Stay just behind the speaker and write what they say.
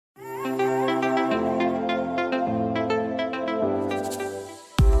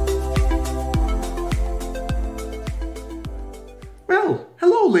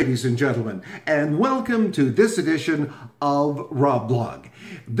ladies and gentlemen, and welcome to this edition of Rob Blog.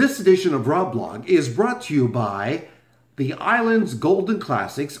 This edition of Rob Blog is brought to you by the Island's Golden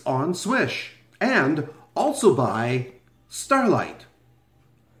Classics on Swish, and also by Starlight.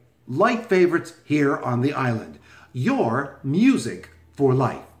 Light favorites here on the island. Your music for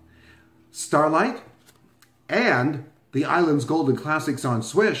life. Starlight and the Island's Golden Classics on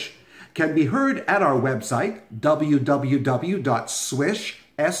Swish can be heard at our website,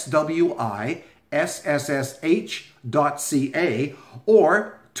 www.swissssh.ca,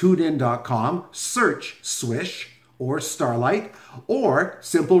 or tunein.com, search Swish or Starlight, or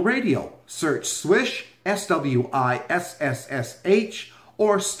Simple Radio, search Swish, SWISSSH,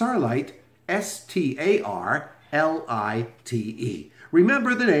 or Starlight, STARLITE.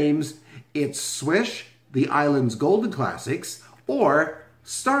 Remember the names, it's Swish, the Island's Golden Classics, or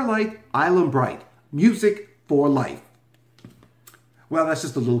Starlight Island Bright, music for life. Well, that's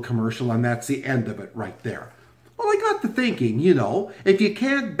just a little commercial, and that's the end of it right there. Well, I got to thinking, if you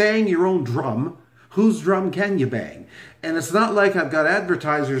can't bang your own drum, whose drum can you bang? And it's not like I've got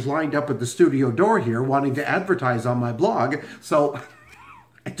advertisers lined up at the studio door here wanting to advertise on my blog, so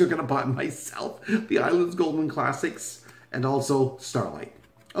I took it upon myself, the Island's Golden Classics, and also Starlight.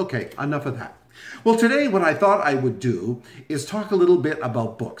 Okay, enough of that. Well, today what I thought I would do is talk a little bit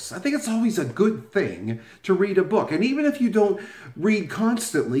about books. I think it's always a good thing to read a book. And even if you don't read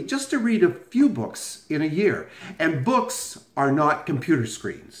constantly, just to read a few books in a year. And books are not computer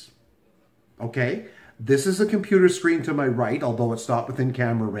screens. Okay? This is a computer screen to my right, although it's not within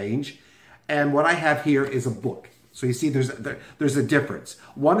camera range. And what I have here is a book. So you see there's a difference.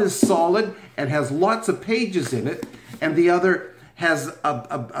 One is solid and has lots of pages in it, and the other has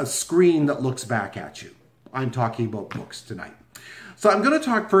a screen that looks back at you. I'm talking about books tonight. So I'm going to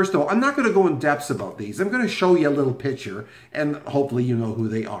talk first of all, I'm not going to go in depths about these. I'm going to show you a little picture and hopefully you know who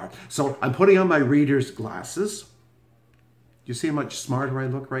they are. So I'm putting on my reader's glasses. You see how much smarter I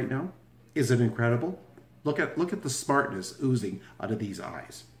look right now? Is it incredible? Look at the smartness oozing out of these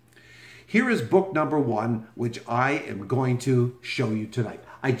eyes. Here is book number 1, which I am going to show you tonight.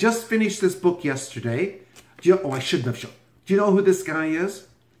 I just finished this book yesterday. I shouldn't have shown. Do you know who this guy is?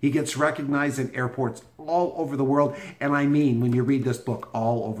 He gets recognized in airports all over the world. And I mean, when you read this book,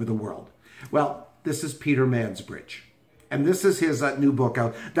 all over the world. Well, this is Peter Mansbridge. And this is his new book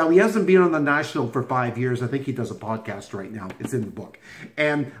out. Now, he hasn't been on the National for 5 years. I think he does a podcast right now. It's in the book.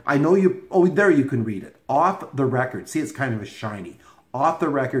 And I know there you can read it. Off the Record. See, it's kind of a shiny. Off the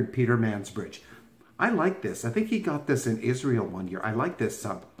Record, Peter Mansbridge. I like this. I think he got this in Israel one year. I like this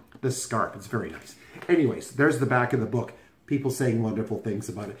scarf. It's very nice. Anyways, there's the back of the book. People saying wonderful things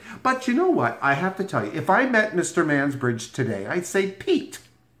about it. But you know what? I have to tell you, if I met Mr. Mansbridge today, I'd say, Pete,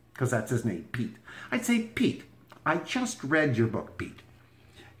 because that's his name, Pete. I'd say, Pete, I just read your book, Pete.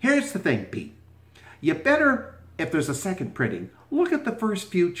 Here's the thing, Pete. You better, if there's a second printing, look at the first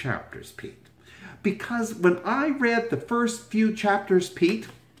few chapters, Pete. Because when I read the first few chapters, Pete,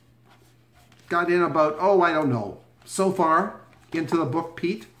 got in about, I don't know, so far into the book,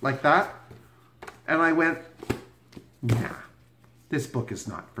 Pete, like that, and I went, nah, this book is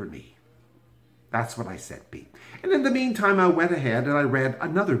not for me. That's what I said, Pete. And in the meantime, I went ahead and I read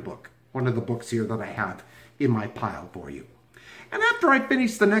another book, one of the books here that I have in my pile for you. And after I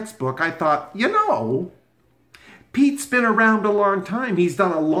finished the next book, I thought, Pete's been around a long time. He's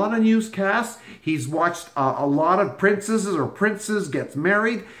done a lot of newscasts. He's watched a lot of princes gets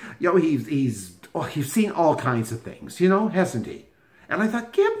married. He's seen all kinds of things, hasn't he? And I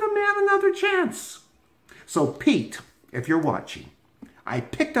thought, give the man another chance. So Pete, if you're watching, I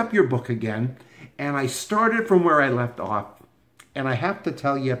picked up your book again, and I started from where I left off, and I have to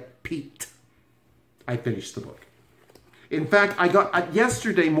tell you, Pete, I finished the book. In fact,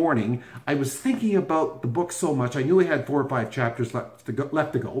 yesterday morning, I was thinking about the book so much, I knew I had 4 or 5 chapters left to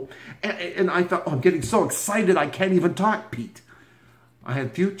go, and I thought, I'm getting so excited I can't even talk, Pete. I had a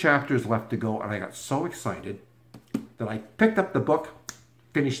few chapters left to go, and I got so excited that I picked up the book,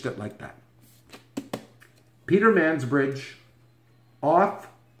 finished it like that. Peter Mansbridge, Off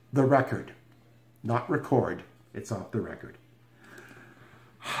the Record. Not record, it's off the record.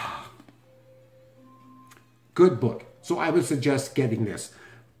 Good book. So I would suggest getting this.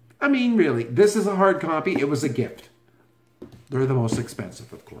 I mean, really, this is a hard copy. It was a gift. They're the most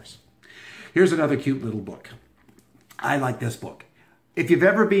expensive, of course. Here's another cute little book. I like this book. If you've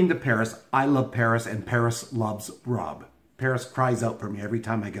ever been to Paris, I love Paris, and Paris loves Rob. Paris cries out for me every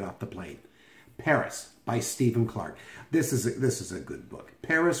time I get off the plane. Paris by Stephen Clark. This is a good book.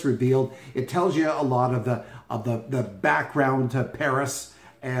 Paris Revealed. It tells you a lot of the background to Paris,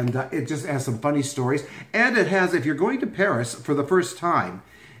 and it just has some funny stories. And it has, if you're going to Paris for the first time,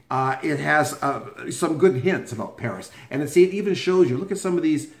 It has some good hints about Paris. And see, it even shows you, look at some of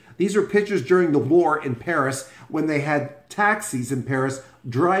these. These are pictures during the war in Paris when they had taxis in Paris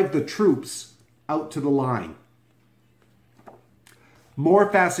drive the troops out to the line.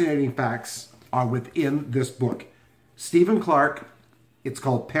 More fascinating facts are within this book. Stephen Clark, it's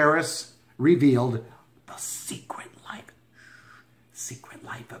called Paris Revealed, The Secret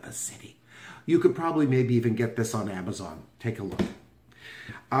Life of a City. You could probably maybe even get this on Amazon. Take a look.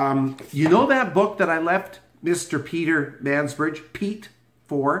 You know that book that I left Mr. Peter Mansbridge, Pete,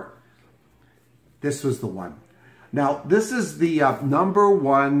 for? This was the one. Now, this is the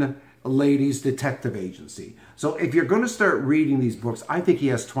 #1 ladies detective agency. So if you're going to start reading these books, I think he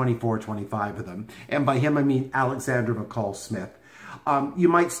has 24, 25 of them. And by him, I mean Alexander McCall Smith. You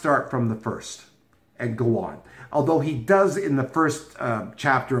might start from the first and go on. Although he does, in the first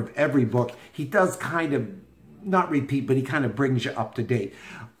chapter of every book, he does kind of, not repeat, but he kind of brings you up to date.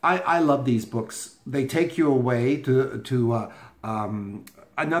 I love these books. They take you away to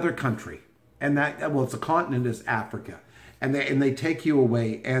another country. And that, well, it's a continent, is Africa. And they take you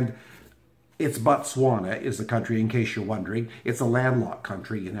away, and it's Botswana is the country, in case you're wondering. It's a landlocked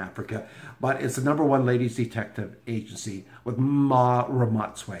country in Africa, but it's the #1 ladies detective agency with Ma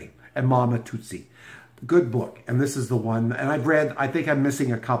Ramatswe and Mama Tutsi. Good book, and this is the one, and I've read, I think I'm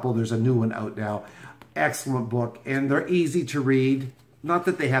missing a couple. There's a new one out now. Excellent book, and they're easy to read. Not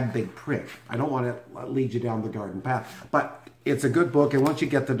that they have big print. I don't want to lead you down the garden path, but it's a good book, and once you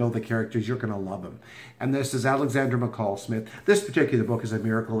get to know the characters, you're going to love them. And this is Alexander McCall Smith. This particular book is A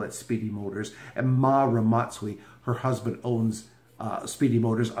Miracle at Speedy Motors, and Ma Ramatswe, her husband, owns Speedy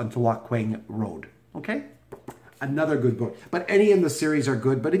Motors on Tulakwang Road. Okay? Another good book. But any in the series are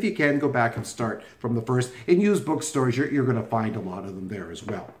good, but if you can, go back and start from the first. In used bookstores, you're going to find a lot of them there as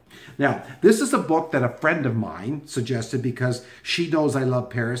well. Now, this is a book that a friend of mine suggested because she knows I love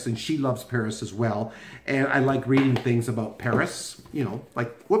Paris and she loves Paris as well. And I like reading things about Paris, you know,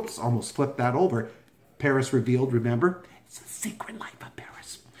 like, whoops, almost flipped that over. Paris Revealed, remember? It's the secret life of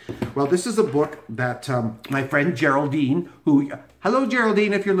Paris. Well, this is a book that my friend Geraldine, who, hello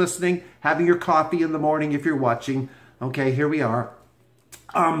Geraldine if you're listening, having your coffee in the morning if you're watching. Okay, here we are.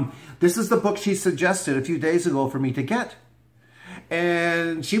 This is the book she suggested a few days ago for me to get.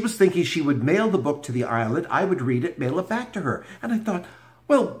 And she was thinking she would mail the book to the island. I would read it, mail it back to her. And I thought,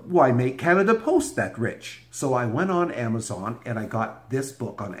 well, why make Canada Post that rich? So I went on Amazon and I got this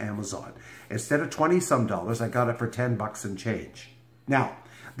book on Amazon. Instead of $20-some, I got it for 10 bucks and change. Now,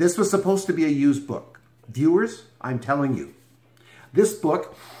 this was supposed to be a used book. Viewers, I'm telling you, this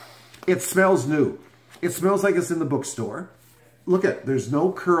book, it smells new. It smells like it's in the bookstore. Look at, there's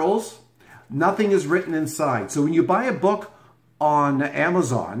no curls. Nothing is written inside. So when you buy a book on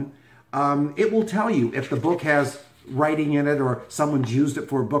Amazon, it will tell you if the book has writing in it or someone's used it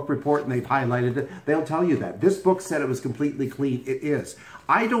for a book report and they've highlighted it. They'll tell you that. This book said it was completely clean. It is.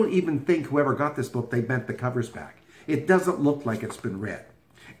 I don't even think whoever got this book, they meant the covers back. It doesn't look like it's been read.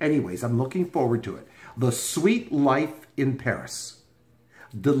 Anyways, I'm looking forward to it. The Sweet Life in Paris.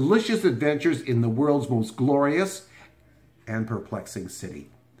 Delicious adventures in the world's most glorious and perplexing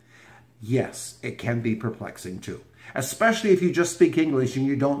city. Yes, it can be perplexing too. Especially if you just speak English and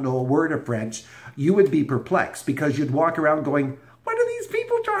you don't know a word of French, you would be perplexed because you'd walk around going, what are these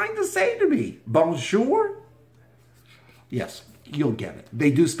people trying to say to me? Bonjour? Yes, you'll get it.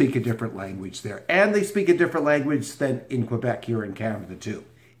 They do speak a different language there. And they speak a different language than in Quebec here in Canada too.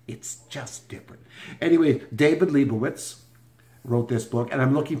 It's just different. Anyway, David Leibowitz wrote this book and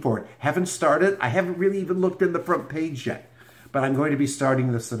I'm looking forward. Haven't started. I haven't really even looked in the front page yet. But I'm going to be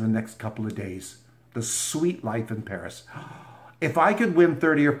starting this in the next couple of days. The Sweet Life in Paris. If I could win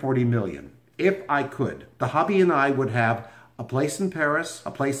 30 or 40 million, if I could, the hubby and I would have a place in Paris,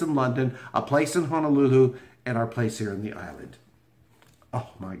 a place in London, a place in Honolulu, and our place here in the island. Oh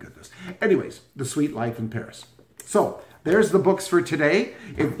my goodness. Anyways, The Sweet Life in Paris. So there's the books for today.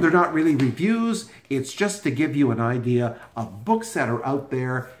 They're not really reviews. It's just to give you an idea of books that are out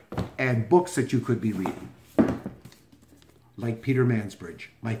there and books that you could be reading. Like Peter Mansbridge,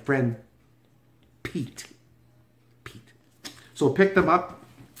 my friend Pete. So pick them up,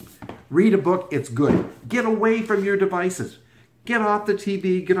 read a book, it's good. Get away from your devices. Get off the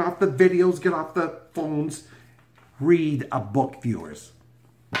TV, get off the videos, get off the phones. Read a book, viewers.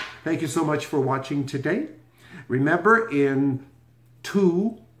 Thank you so much for watching today. Remember, in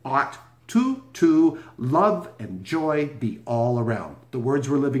 2022, love and joy be all around. The words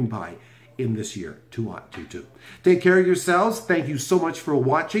we're living by in this year, 2022. Take care of yourselves. Thank you so much for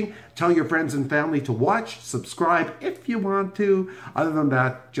watching. Tell your friends and family to watch, subscribe if you want to. Other than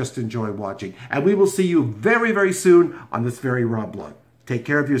that, just enjoy watching. And we will see you very, very soon on this very raw blog. Take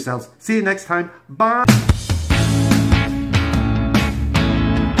care of yourselves. See you next time. Bye.